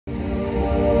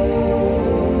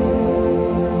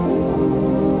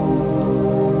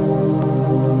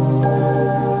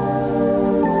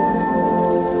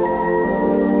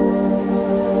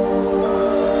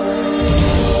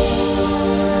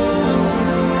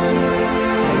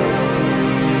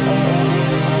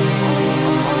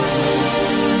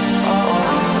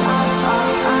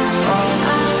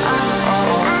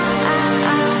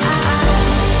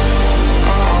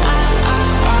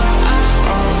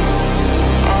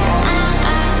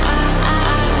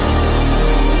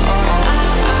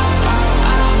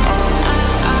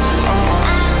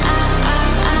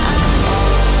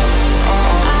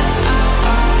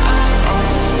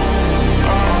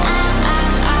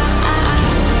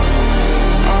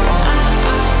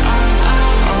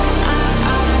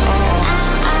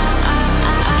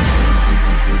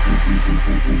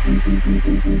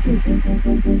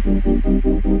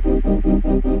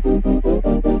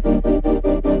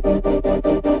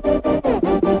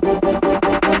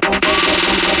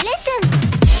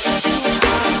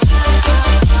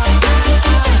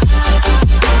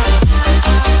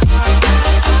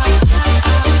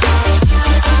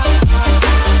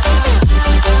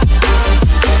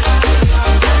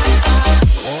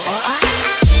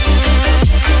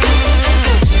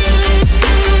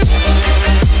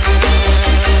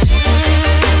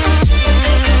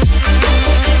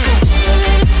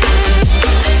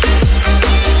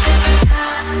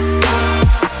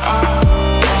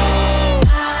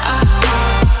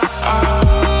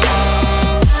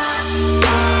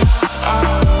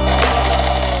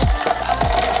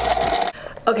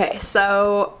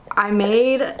I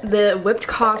made the whipped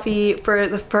coffee for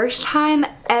the first time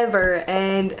ever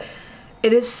and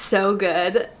it is so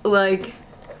good. Like,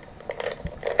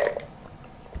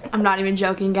 I'm not even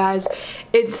joking, guys.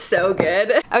 It's so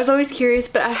good. I was always curious,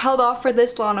 but I held off for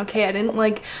this long, okay? I didn't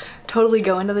like totally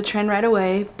go into the trend right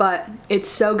away, but it's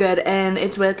so good and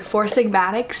it's with 4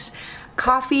 Sigmatics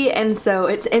coffee, and so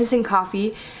it's instant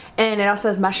coffee, and it also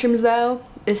has mushrooms though.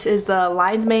 This is the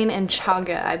lion's mane and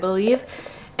chaga, I believe,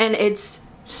 and it's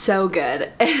so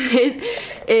good. It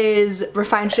is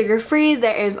refined sugar free.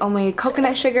 There is only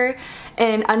coconut sugar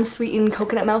and unsweetened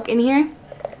coconut milk in here,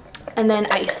 and then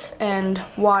ice and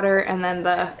water, and then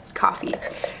the coffee.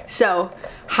 So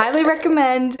highly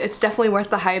recommend. It's definitely worth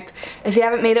the hype. If you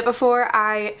haven't made it before,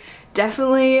 I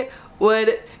definitely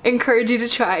would encourage you to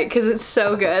try it because it's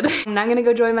so good. Now I'm gonna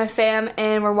go join my fam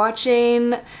and we're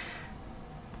watching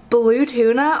blue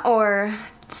tuna or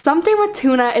something with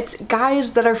tuna. It's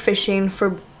guys that are fishing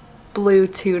for blue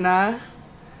tuna.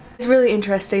 It's really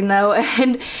interesting though,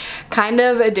 and kind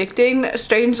of addicting,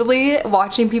 strangely,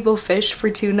 watching people fish for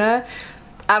tuna.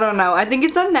 I don't know. I think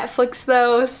it's on Netflix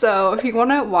though, so if you want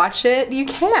to watch it, you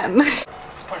can.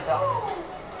 It's $20.